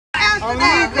Boy,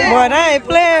 they ain't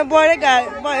playing, boy. They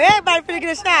got, boy, everybody finna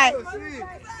get a shot.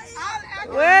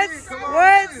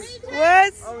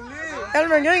 What?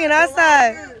 Elmer Union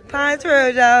outside. Pine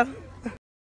Trail, y'all.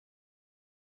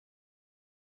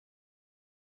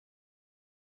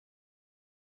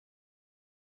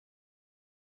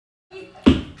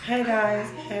 Hey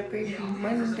guys, happy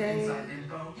Monday,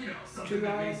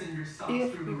 July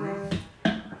 5th, you guys.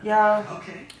 Y'all,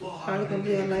 probably gonna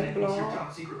be a late vlog,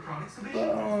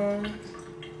 but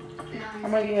I'm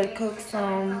gonna get to cook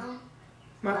some.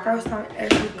 My first time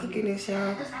actually cooking this,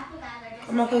 y'all.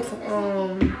 I'm gonna cook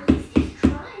some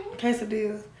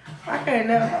quesadillas. I can't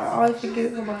never. I always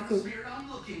forget what I'm gonna cook.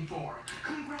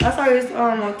 I saw this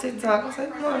on TikTok. I said,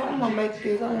 no, I'm gonna make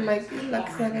this. I'm gonna make this like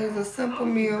it's a simple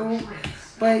meal,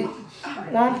 but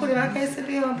when I'm putting my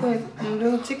quesadilla, I'm putting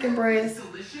little chicken breast,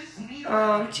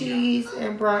 cheese,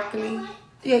 and broccoli.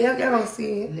 Yeah, y'all gonna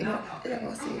see it. Y'all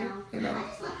gonna see it. You know.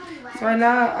 So right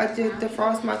now, I just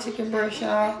defrost my chicken breast,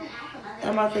 y'all.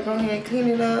 I'm about to go ahead and clean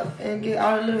it up and get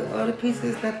all the little other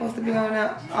pieces that's supposed to be on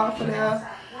there off of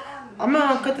there. I'm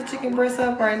gonna cut the chicken breast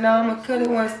up right now. I'm gonna cut it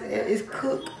once it's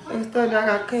cooked and stuff. I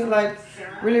gotta cut it like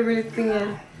really, really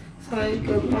thin. So you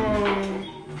could,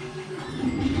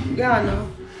 y'all know.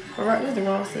 Alright, this is the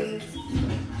wrong scissors.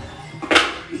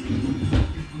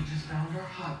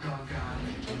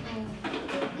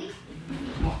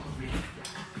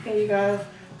 Okay, you guys.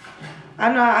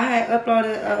 I know I had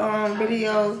uploaded a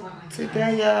video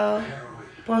today, y'all.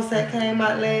 Post that came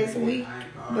out last week,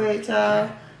 but y'all,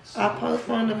 I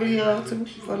postponed the video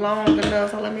for long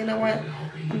enough. So let me know what.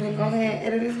 I'm gonna go ahead and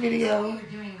edit this video.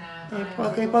 And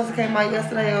post it came out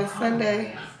yesterday on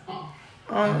Sunday,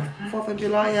 on 4th of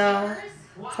July, y'all.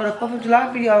 So the 4th of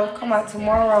July video come out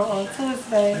tomorrow on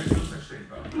Tuesday.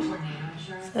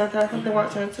 So y'all got something to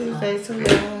watch on Tuesday too,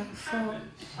 y'all. So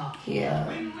yeah.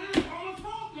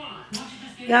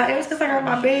 Y'all, ever since I got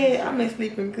my bed, I've been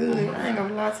sleeping good. I ain't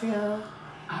gonna lie to y'all.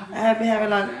 I have been having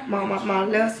like my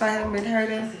left side haven't been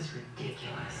hurting.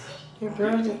 Your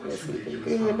girl just been sleeping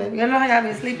good, baby. You know how y'all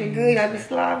been sleeping good, y'all been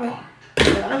slobbing.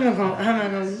 But I'm not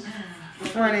gonna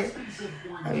front it.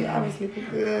 I've been sleeping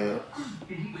good.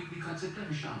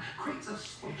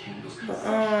 But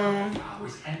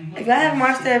if y'all haven't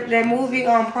watched that movie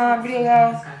on Prime Video,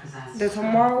 y'all, The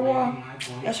Tomorrow War,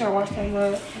 y'all should watch that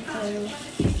mug.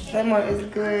 That mug is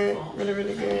good, really,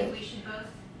 really good.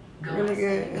 Really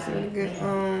good. It's a really good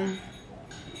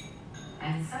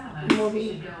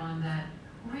movie.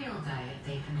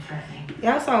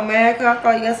 Yeah, I'm so mad because I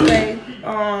thought yesterday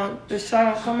the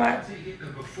show come out.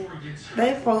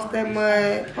 They post that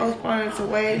mud postponed to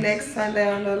way next Sunday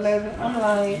on the 11th. I'm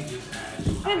like,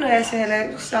 I know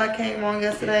that shot came on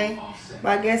yesterday,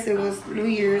 but I guess it was New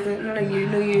Year's, not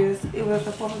New Year's. It was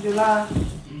the 4th of July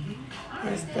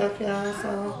and stuff, y'all.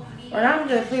 So, but I'm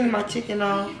just cleaning my chicken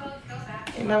off.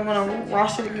 And I'm gonna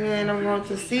wash it again. I'm going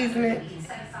to season it.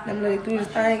 I'm gonna let it do this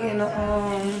thing in the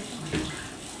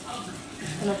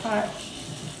pot.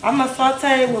 I'm gonna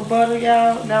saute it with butter,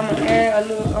 y'all. Now I'm gonna add a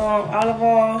little olive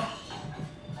oil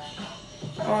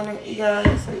on it, you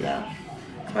guys. So yeah.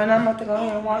 But now I'm about to go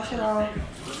ahead and wash it off.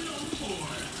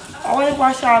 I always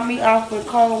wash y'all meat off with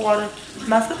cold water.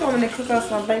 My sister wanted to cook us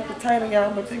some baked potato,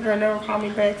 y'all, but this girl never called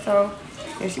me back. So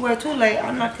if she wait too late,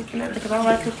 I'm not cooking that because I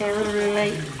like cooking really, really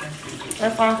late.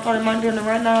 That's why I started my dinner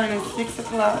right now, and it's 6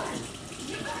 o'clock.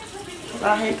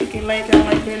 I hate cooking late. I don't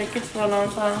like being in the kitchen for a long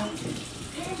time.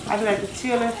 I be like to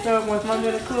chill and stuff once my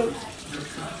dinner cooked.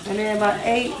 And then about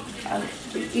 8, I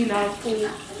be eating all the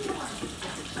food.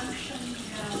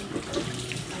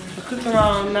 I cook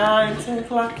around 9, 10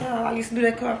 o'clock, y'all. I used to do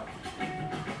that cook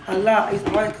a lot. I used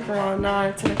to always cook around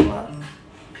 9, 10 o'clock.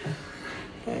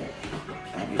 But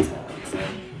I be tired. So,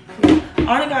 yeah. I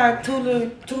only got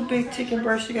two big chicken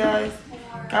breasts, you guys.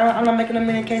 I'm not making a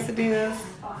mini quesadillas.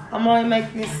 I'm only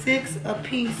making 6 a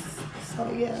piece.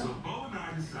 So yeah. So Bo and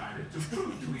I decided to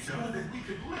prove to each other that we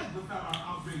could live without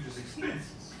our outrageous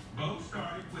expenses. Bo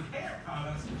started with hair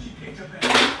products she picked up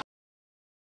at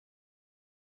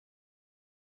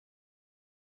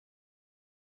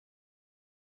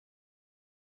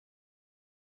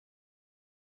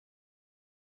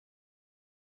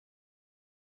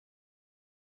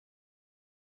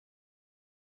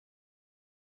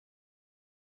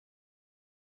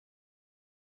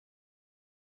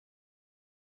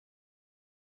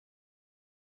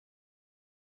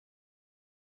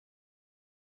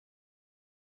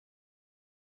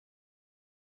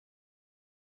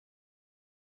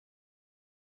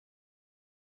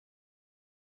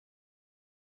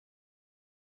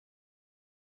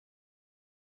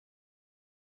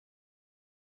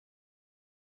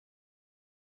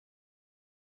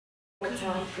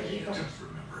Time for you. Just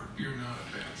remember, you're not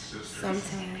a bad sister.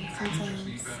 Sometimes.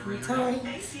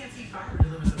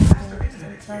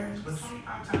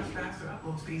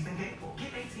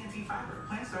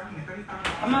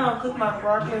 I'm gonna cook my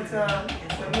broccoli till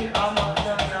the meat almost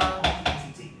done, y'all.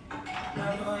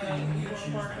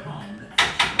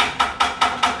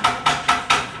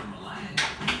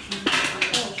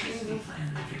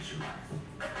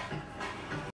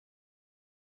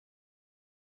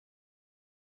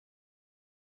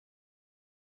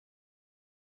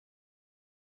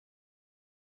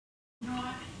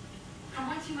 For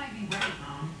once you might be right,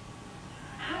 Mom.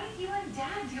 How did you and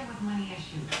Dad deal with money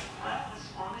issues? Well, as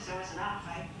long as there was enough,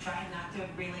 I tried not to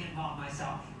really involve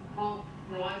myself. Well,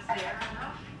 was there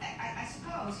enough? I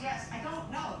suppose, yes. I don't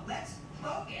know. Let's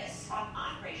focus on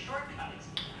Andre's shortcomings.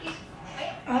 He's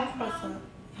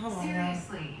Hold on,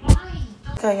 Seriously. Why?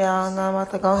 okay, y'all. Now I'm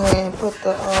about to go ahead and put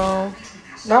the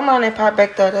don't mind that pot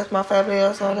back there. That's my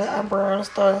favorite. So that I burn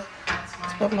started.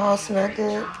 Let my house smell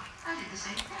good.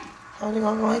 I'm just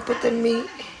gonna go ahead and put the meat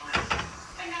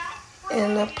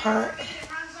in the pot.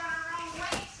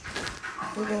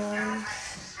 You guys.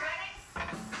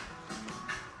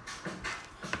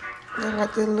 I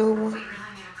got this little one.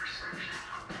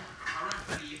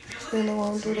 You know why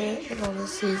I'm do that? Look all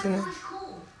this seasoning.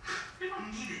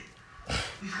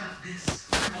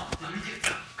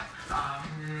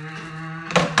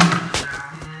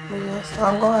 But yeah, so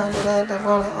I'm going to do that. I'm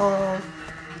gonna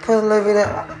put a little bit of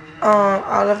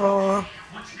olive oil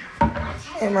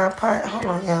in my pot. Hold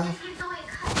on, y'all.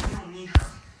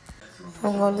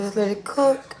 I'm gonna just let it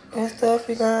cook and stuff,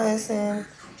 you guys, and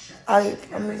I'm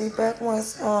gonna be back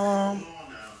once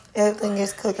everything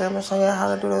is cooked. I'm gonna show you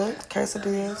how to do the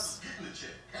quesadillas.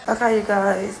 Okay, you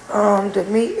guys, the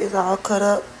meat is all cut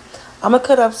up. I'm gonna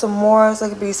cut up some more so it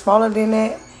can be smaller than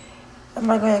that. I'm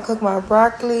gonna go ahead and cook my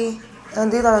broccoli,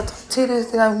 and these are the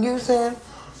tortillas that I'm using.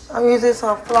 I'm using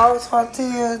some flour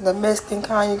tortillas, the Mexican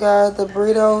kind, you guys, the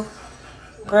burrito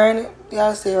granite.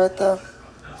 Y'all see it right there.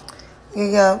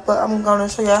 Yeah, but I'm gonna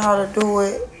show y'all how to do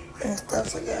it and stuff,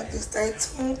 so y'all just stay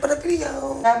tuned for the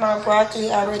video. I got my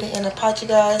broccoli already in the pot, you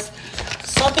guys.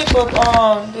 Some people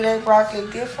do their broccoli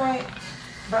different,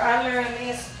 but I learned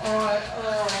this on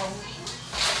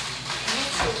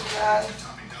YouTube, guys.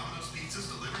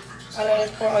 I learned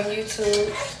this part on YouTube.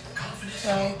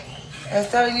 Like,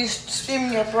 instead of you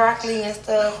steaming your broccoli and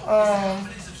stuff,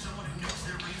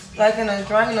 like in a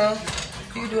drainer,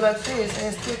 you do like this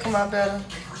and it still come out better.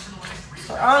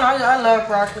 So I don't know, I love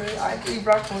broccoli. I eat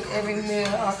broccoli with every meal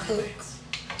I cook.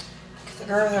 The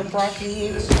girls have broccoli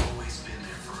here.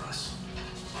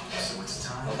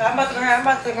 I'm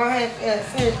about to go ahead and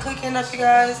finish cooking up, you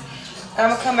guys. And I'm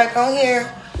gonna come back on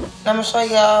here and I'm gonna show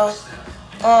y'all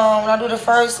when I do the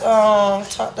first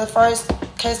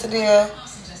quesadilla.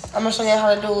 I'm gonna show y'all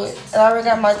how to do it. And I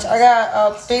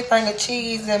got a big thing of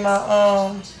cheese in my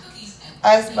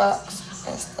ice box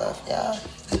and stuff, y'all.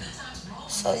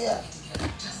 So yeah.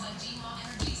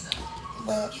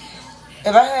 But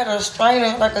if I had a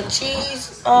strainer, like a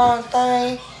cheese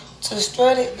thing to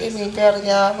strut it, it'd be better,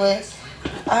 y'all. But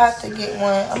I have to get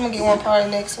one. I'm gonna get one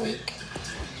probably next week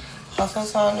or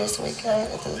sometime this week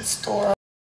at the store.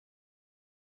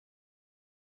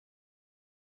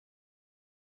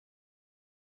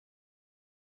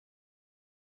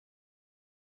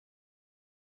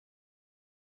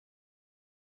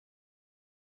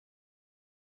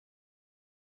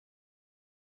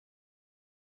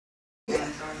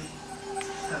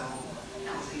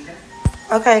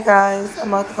 Okay, guys, I'm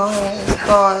about to go ahead and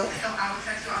start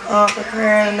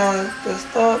preparing the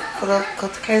stuff for the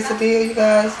quesadilla, you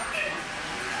guys.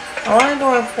 I'm only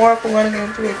doing 4, but we're gonna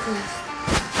do 3 pieces.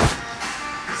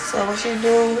 So what you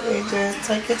do is just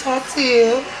take your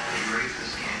tortilla,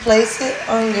 place it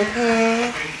on your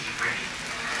pan,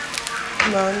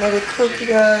 let it cook, you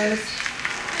guys.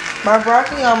 My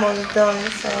broccoli almost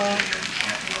done, so,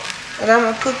 and I'm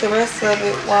gonna cook the rest of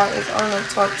it while it's on the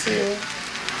tortilla.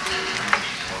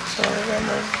 So it's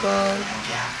almost done.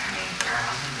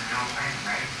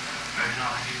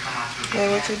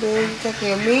 Then what you do, you take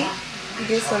your meat, you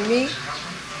get some meat.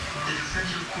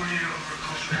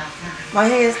 My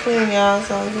hair is clean, y'all,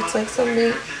 so you take some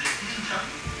meat,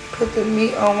 put the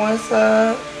meat on one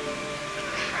side.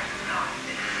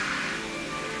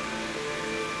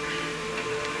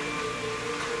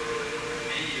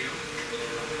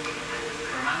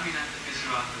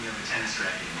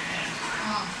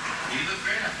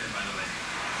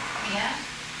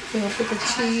 Then put the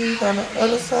cheese on the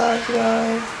other side,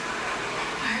 guys.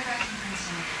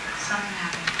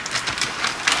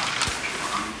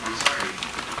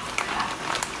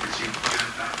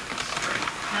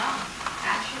 No,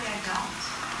 actually I don't.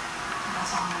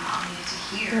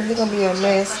 It's gonna be a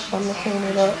mess. I'm gonna clean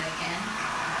it up.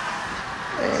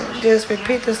 And just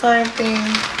repeat the same thing.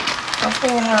 I'm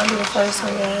feeling how I do the first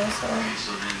one, guys. So.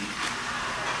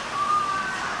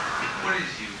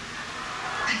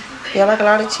 Yeah, I like a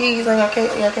lot of cheese on your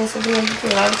quesadilla. You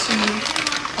put a lot of cheese.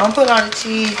 I'm putting a lot of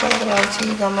cheese. I like a lot of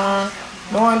cheese on mine.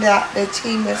 Knowing that the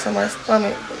cheese is in my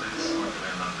stomach.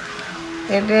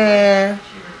 And then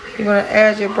you're gonna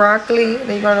add your broccoli. And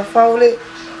then you're gonna fold it.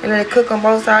 And then cook on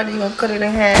both sides. You're gonna cut it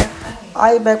in half.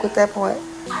 I'll be back with that part.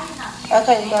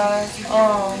 Okay, you guys.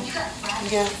 You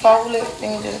just fold it.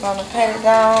 Then you're just gonna pat it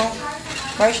down.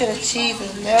 Make sure the cheese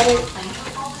is melted.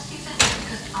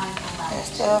 And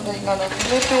stuff. Then you're gonna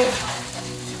flip it.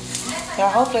 Yeah,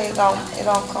 hopefully it don't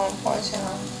come apart, you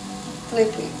know. Flip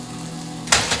it.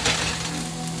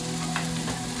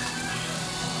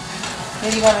 Then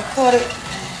you're gonna cut it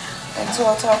into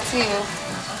a tortilla.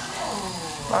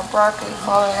 My broccoli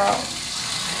falling out.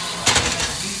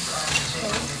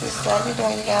 This is what we're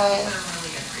doing, you guys.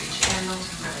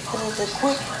 This is a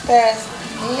quick, fast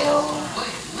meal.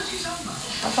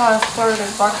 I'm trying to stir the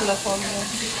broccoli up on here.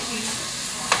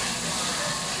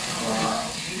 Yeah.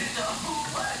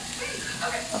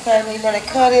 Okay, then you're gonna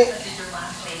cut it.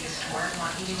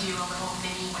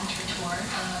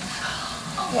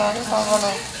 Yeah, this I'm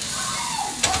gonna.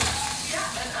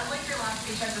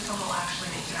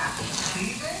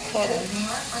 Cut it.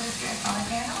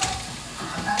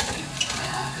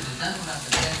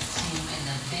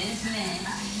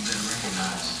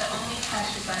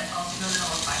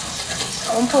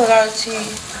 I'm gonna put a lot of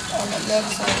cheese on the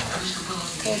next one.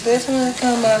 Cause this one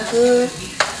come out good.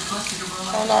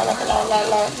 I not like a lot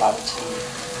of cheese.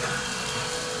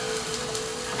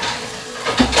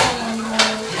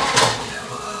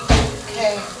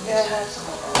 Okay, yeah,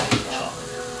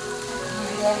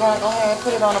 I'm gonna go ahead and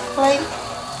put it on a plate.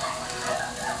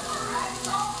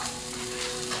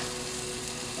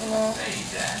 Hey,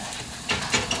 Dad.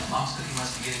 Mom's cooking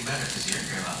must be getting better because you're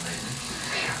here a lot lately.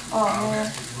 Oh,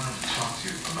 man. We wanted to talk to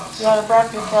you about Yeah, the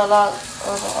broccoli fell out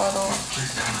of the other one.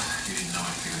 Please tell us you didn't know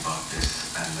anything about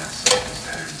this and that something's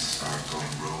better than start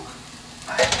going rogue.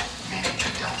 Maybe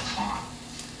checked out the farm.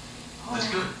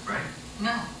 That's good, right?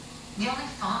 No. The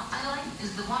only thought I like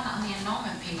is the one on the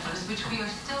annulment papers, which we are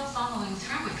still following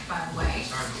through with, by the way.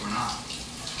 Sorry, but we're not.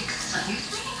 Excuse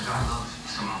me? God loves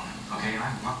Simone, okay?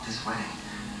 I want this wedding.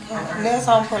 Next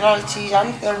time, put a lot of cheese.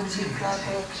 I'm going to cheese like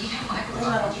that. There's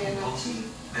not going to be enough cheese.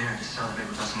 There to celebrate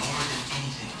with us more than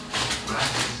anything. But I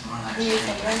think it's more like We need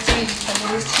some more cheese. Some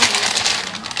of this cheese.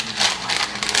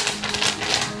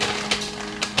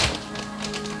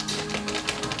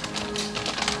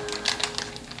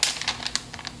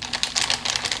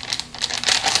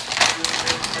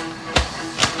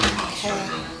 Okay.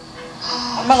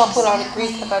 I'm not going to put all the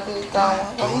grease like I did that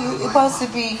one. But it's supposed to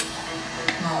be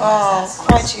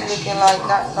crunchy looking like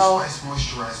not no.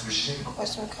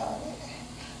 What's we call it?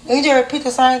 You just repeat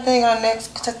the same thing on the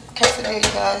next quesadilla, you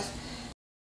guys.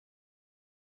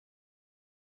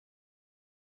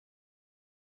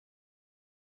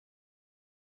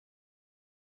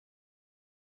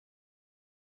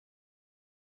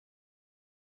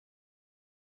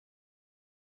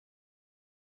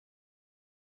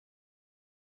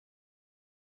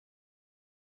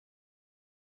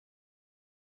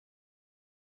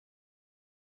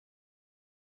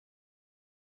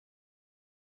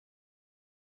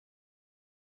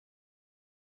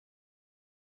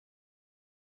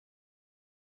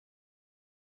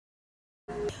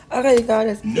 Okay, you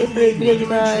guys, that's it for this video, you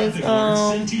guys.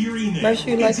 Make sure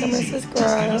you like, comment,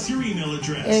 subscribe,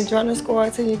 and join the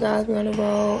squad till you guys be on the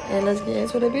road. And let's get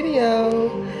into the video.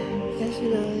 Yes,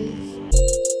 you guys.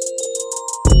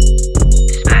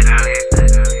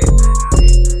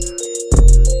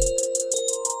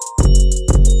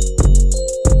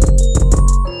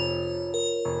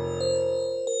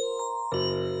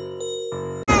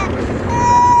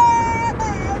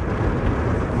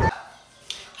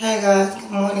 Hey guys,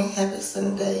 good morning, happy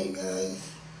Sunday, you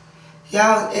guys.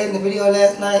 Y'all was editing the video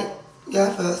last night.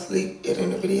 Y'all fell asleep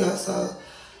editing the video, so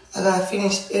I gotta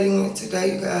finish editing it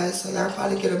today, you guys. So y'all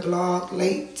probably get a vlog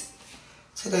late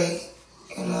today,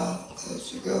 you know,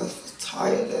 because your girl was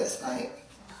tired last night.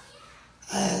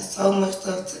 I had so much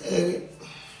stuff to edit.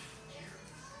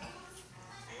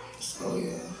 So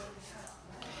yeah.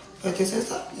 But this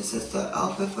is the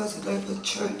outfit for today for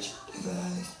church, you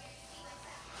guys.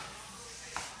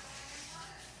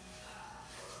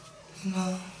 You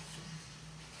know.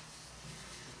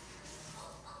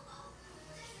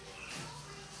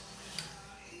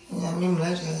 Yeah, me and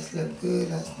Elijah had slept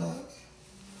good last night.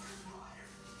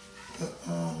 But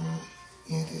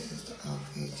yeah, this is the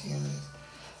outfit, guys.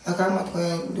 Like I'm about to go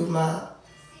ahead and do my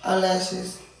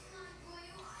eyelashes,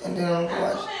 and then I'm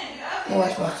gonna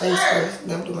wash my face first,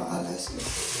 then do my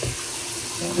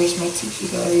eyelashes. And brush my teeth, you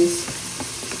guys.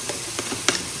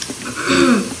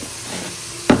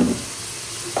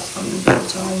 So I'm gonna be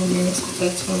with y'all in a minute, so stay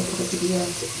tuned for the video.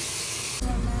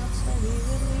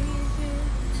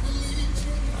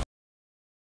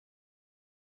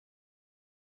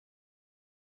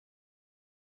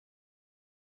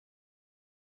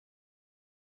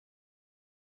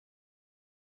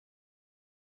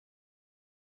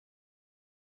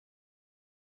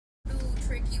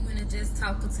 Trick you into just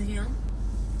talking to him.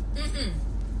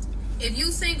 If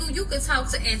you single, you can talk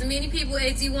to as many people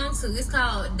as you want to. It's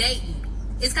called dating.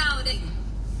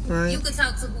 Right. You can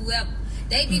talk to whoever.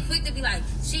 They be quick to be like,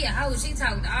 shit, how is she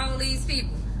talking to all these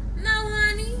people? No,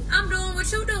 honey, I'm doing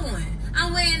what you doing.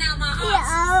 I'm weighing out my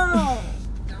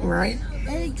options. Right.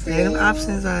 And them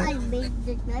options are. Can I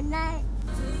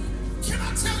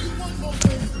tell you one more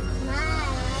thing?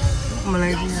 I'm gonna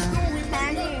let you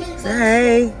know. Say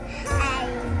hey.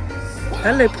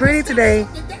 I look pretty today.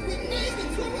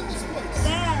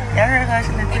 Y'all heard how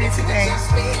she look pretty today.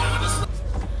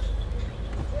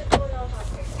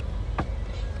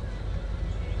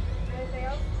 Anything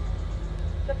else?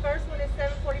 The first one is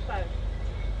 7:45.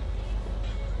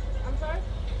 I'm sorry?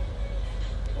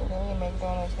 And then we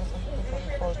McDonald's and some food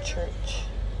for church.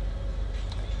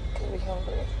 Cause we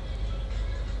hungry.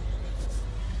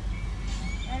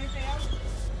 Anything else?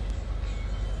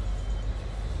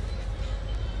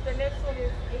 The next one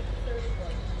is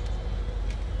 8:34.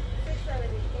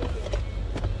 6:70. Thank you.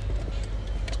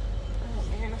 Oh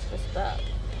man, that's just stop. I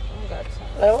don't got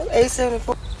time. That was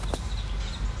 874.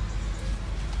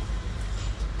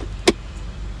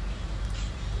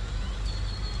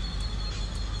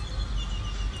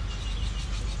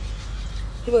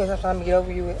 People are trying to get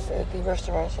over you at the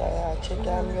restaurant. So I check out.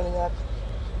 I'm really got.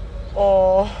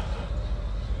 Oh.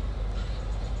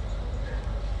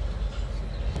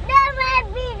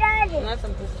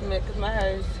 Nothing to submit because my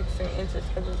hair is 16 inches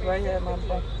because it's right here at my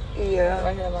bra. Yeah.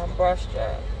 Right here at my bra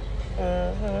strap.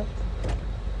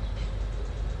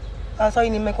 I saw you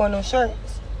need to make one of those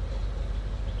shirts.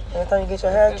 Every time you get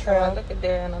your hair trimmed. Look at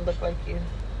there and I look like you.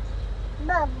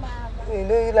 You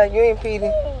look like you ain't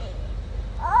Petey.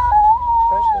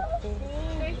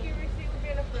 Thank you, receipt will be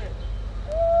in the front.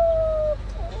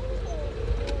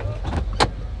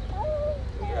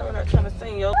 Yeah, we're not trying to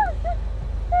sing, yo.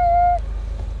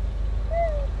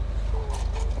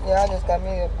 Yeah, I just got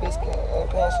me a biscuit and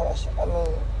pants wash.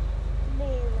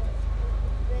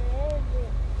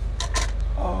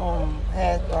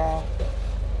 Hash brown.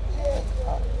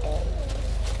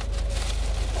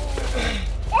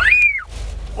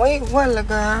 Wait, what, little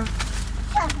girl?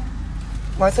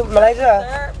 Want some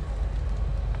Malaysia?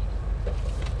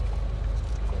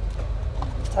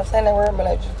 Stop saying that word,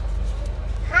 Malaysia.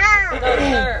 No,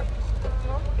 sir.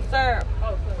 Sir.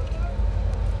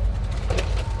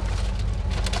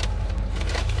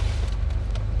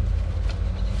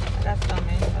 That's so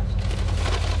many.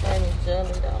 That is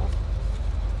jelly though.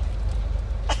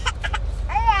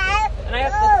 And I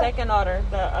got the second order,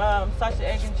 the sausage,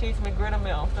 egg, and cheese McGriddle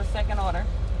meal. The second order.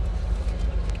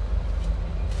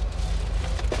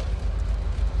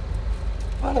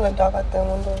 I'm gonna dog out that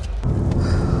window.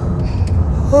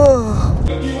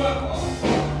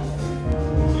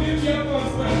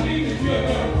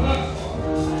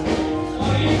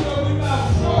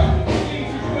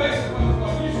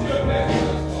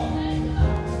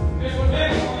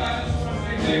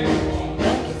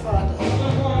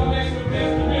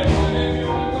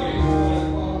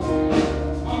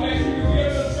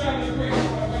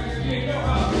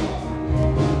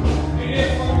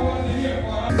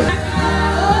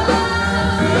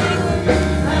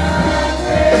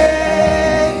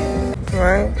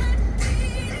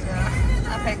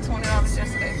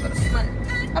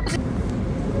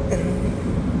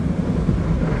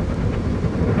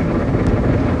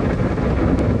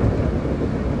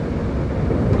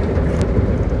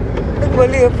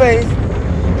 Little face.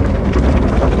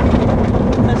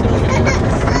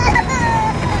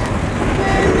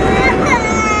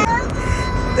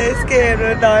 They scared of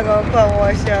the doggone car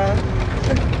wash, y'all.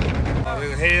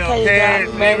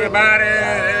 Hellcat, everybody,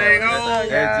 there they go.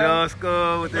 That's just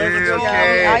good with the I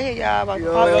Hellcat. hear y'all about to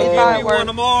pop their fireworks.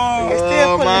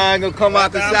 Oh, mine gonna come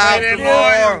out the shop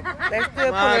tomorrow. They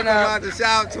still Mine pulling come up. out the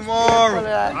shop tomorrow.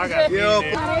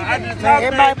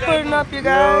 Everybody putting up, you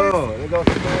guys. Yo, they go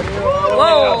somebody else.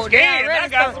 Whoa, scared. I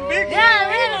got some big ones.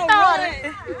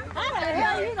 How the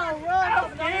hell you gonna run? I'm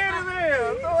scared of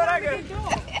him. So what I got?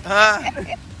 Huh?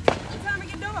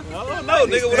 don't know,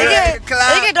 nigga. It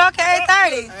get dark at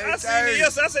 8:30. I seen it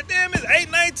yesterday. I said, damn, it's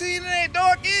 8:19 and it ain't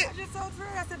dark yet. I just told Trey,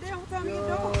 I said, damn, what time you get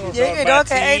dark? Yeah, it get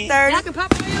dark at 8:30. I can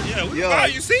pop on you? Yeah,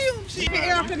 you see him?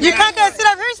 You can't go sit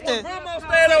up Houston. Grandma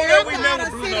stayed over there. We never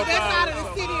blew no That's out fire. of the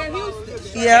city of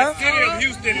Houston. Yeah. City of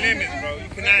Houston limits, bro. You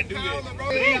cannot do that.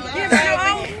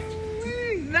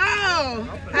 No.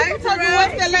 I ain't told you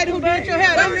what's that lady who did your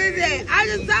hair. What is that? I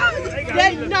just saw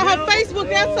that, you know, her Facebook,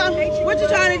 that's something. What you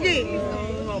trying to get?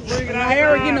 My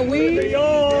hair getting a weave?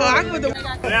 Oh, I put the...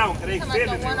 Down, cause they fit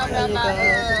it.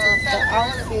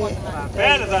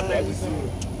 Banners, I think we see.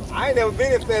 I ain't never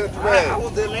been in Fantasy Rag. I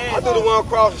was there last I do the one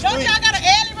across the Don't street. y'all got an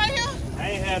alley right here? I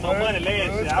ain't had no money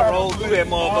last year. I rolled through that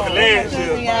motherfucker last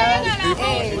year.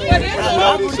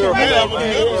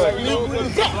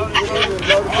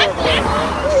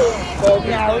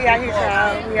 Yeah, we out here,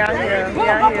 child. We out here. We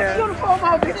out here.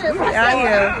 We out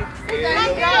here.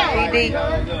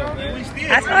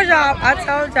 I told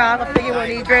y'all I could figure one of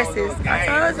these dresses. I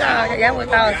told y'all that was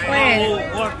I was playing.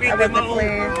 I wasn't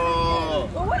playing.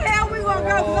 Well, what the hell we gonna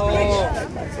go?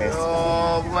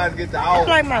 Oh, we might have to get the I out. feel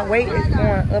like my weight is going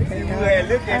up and down. I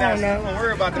don't know. Don't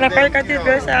worry about When I first got this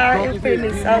dress out, it fit me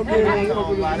so good. It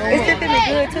still fit me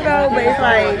good too though, but it's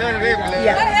like,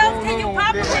 yeah. Can you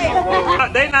pop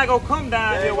it? They not gonna come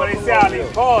down here where they see all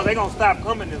these cars. They gonna stop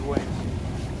coming this way.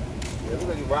 We're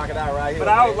gonna rock it out right here. But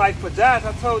I was like, for Josh,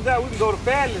 I told Josh we can go to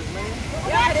Fabulous, man.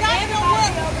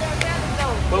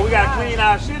 But we gotta clean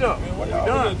our shit up. We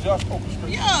done. Josh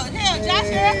Josh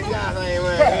ain't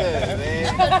wearing that, man.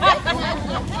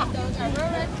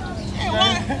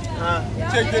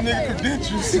 Check that nigga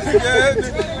credentials. Let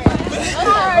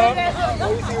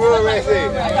me see what Ray said.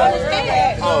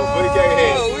 Oh, but he can't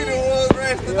hear. We the ones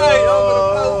ran tonight.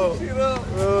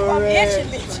 I'm itching,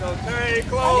 bitch. Turn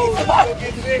clothes. Go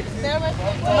get fixed.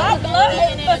 My blood,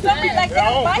 for some reason, like they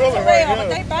don't bite the way, but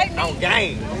they bite me. On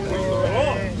game.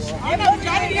 You know,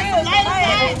 trying to get some light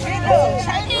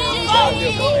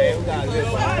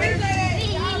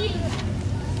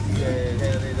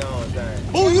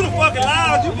Who you the fucking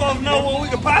loud? You supposed to know when we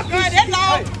can pop this shit.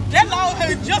 That law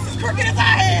is just as crooked as I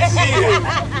am.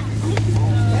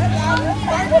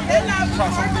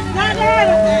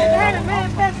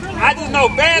 I just know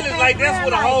balance like that's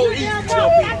what the whole East people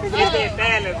be. It's that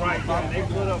balance right there. They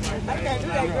put up right there.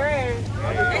 They grand.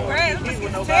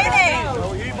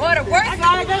 Boy, the worst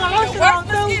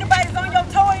mosquito bite is on your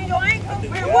toe and your ankle.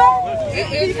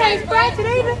 You can't scratch it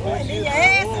either. And then your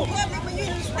ass is public when you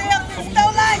stay up in the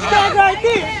store like that. Right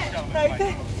there. Right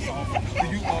there.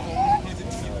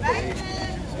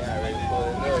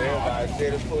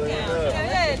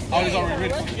 Oh, he's already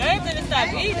ready. You ain't finna stop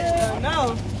eating.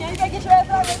 No. Can you go get your ass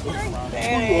out of the street?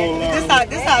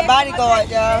 This our bodyguard,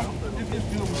 y'all.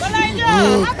 What ain't you?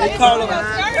 They call him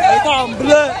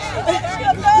blood.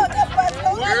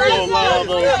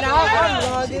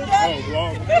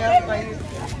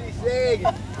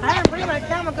 I didn't bring my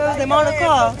camera because they're on the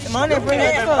car. I'm on there bringing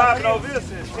the car. Popping over here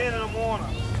since 10 in the morning.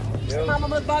 Mama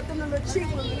must bought them little cheap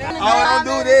ones. Oh, don't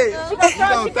do that. You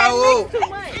don't throw up.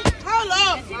 Hold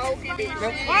up.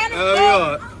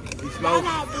 He smoking.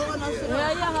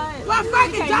 What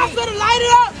fucking Josh finna light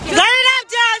it up? Light it up,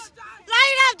 Josh!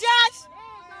 Light it up, Josh!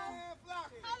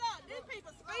 Hold up. These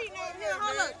people speeding over here.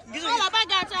 Hold up. Hold up, I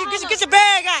got y'all. Get your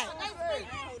bag out.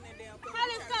 How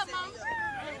this up, Mom?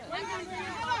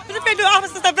 What you finna do,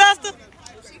 Officer Sylvester?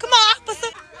 Come on,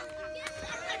 officer.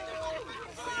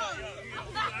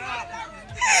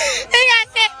 He got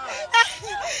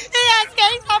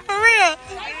skates on for real.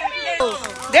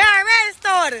 They already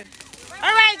started.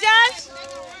 All right, Josh.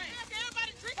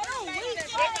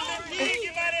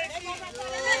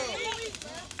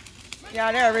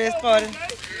 Y'all, they already started. Okay,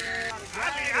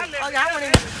 I want to.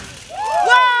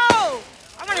 Whoa!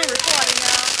 I'm gonna record it,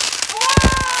 y'all.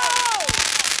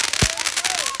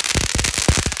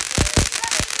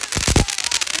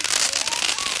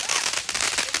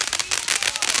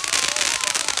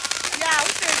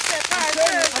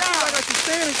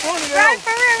 Right,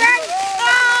 for real, right?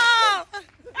 Oh!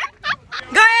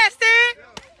 Go ahead, Steve.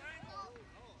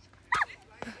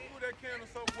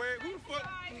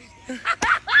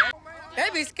 They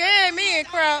be scaring me in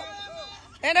crop.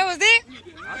 And that was it?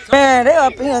 Man, they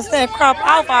up in here saying crop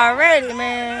off already,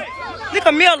 man. Look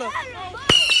at Miller.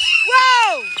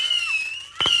 Whoa!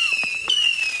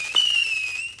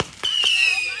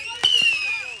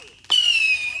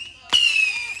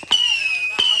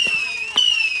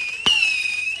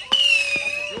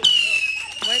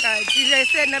 We got DJ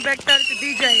setting up back there at the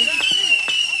DJ.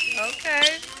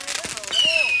 Okay.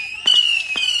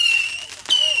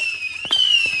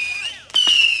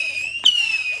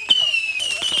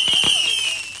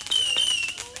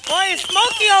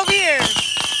 over here.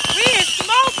 We is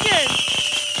smoking.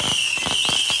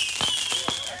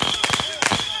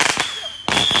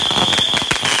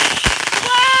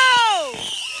 Whoa!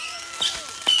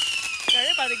 Yeah,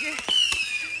 they about to get.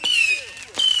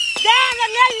 Damn,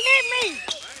 that lady hit me.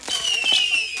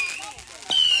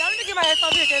 Let me get my ass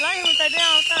over here, cause I ain't even that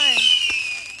damn thing.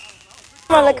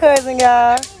 My little cousin,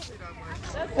 y'all.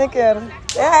 Look at him.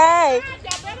 Hey.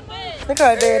 Look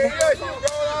at her daddy.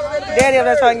 Daddy over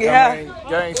there trying to get her.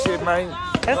 Gang shit, man.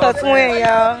 That's her twin,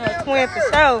 y'all. Her twin for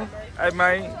sure. Hey,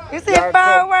 man. You see it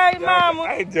far away, mama?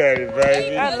 Hey, daddy,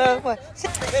 baby. I love her.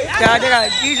 Y'all, they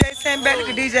got DJ sitting back. Look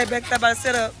at DJ back there about to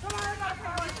sit up.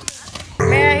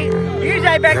 Man,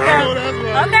 DJ back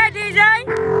there. Okay, DJ.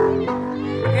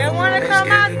 You want to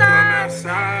come outside?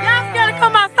 Y'all scared to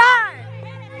come outside?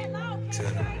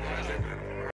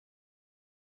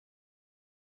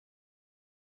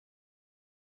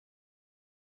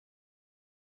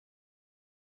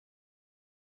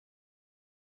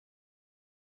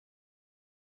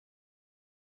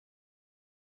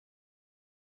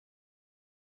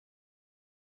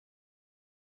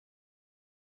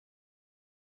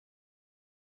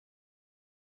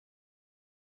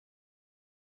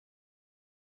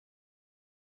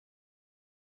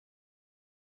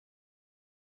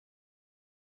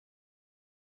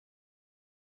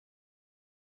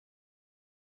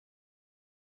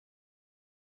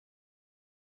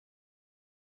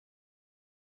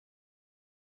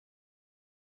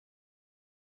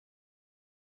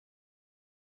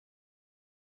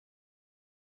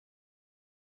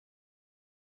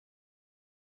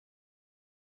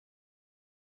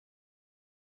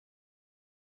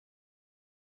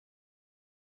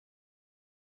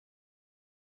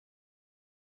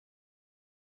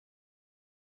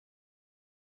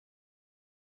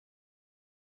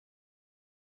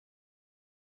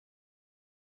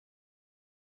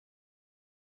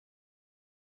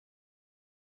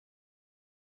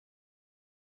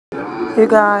 You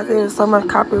guys, there was so much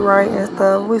copyright and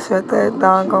stuff. We shut that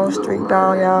doggone street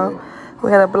down, y'all.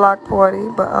 We had a block party,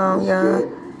 but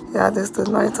yeah, this is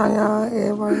nighttime, y'all.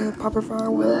 Everybody popping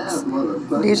fireworks.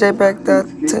 DJ back there,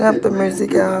 turn up the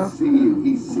music, y'all.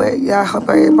 But yeah, I hope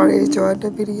everybody enjoyed the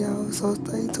video. So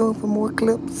stay tuned for more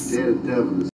clips.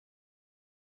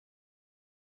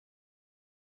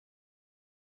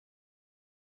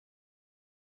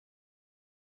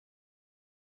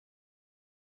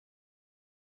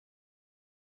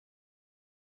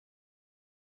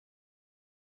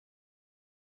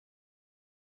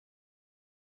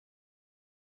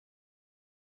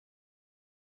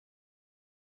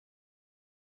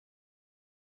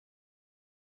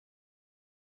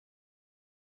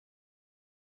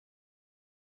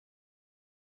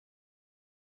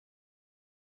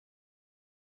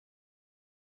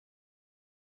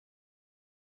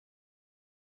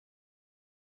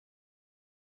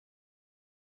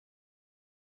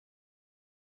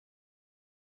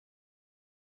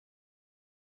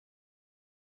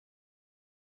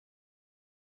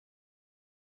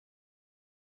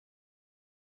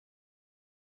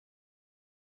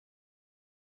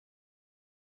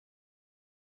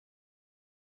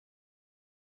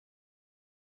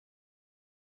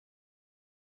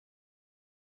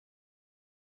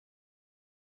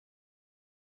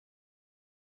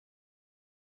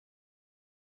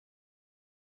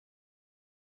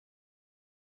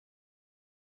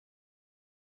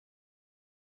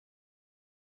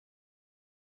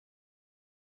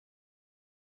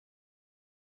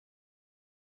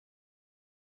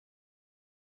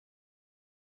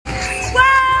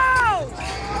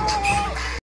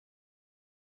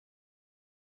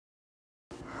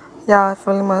 Y'all,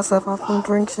 feeling myself off from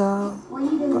drinks, y'all.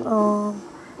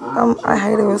 But, I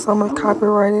hate it with so much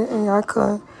copyrighted and y'all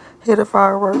couldn't hear the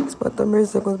fireworks, but the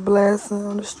music was blasting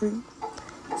on the street.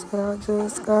 So I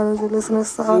just got to listen to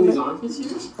silent.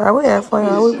 We had fun,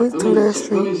 y'all. We threw that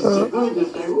street up.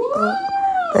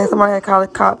 Then somebody had called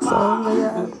the cops, so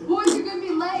yeah.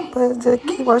 But just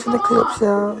keep watching the clips,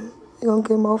 y'all. It's gonna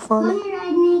get more funny.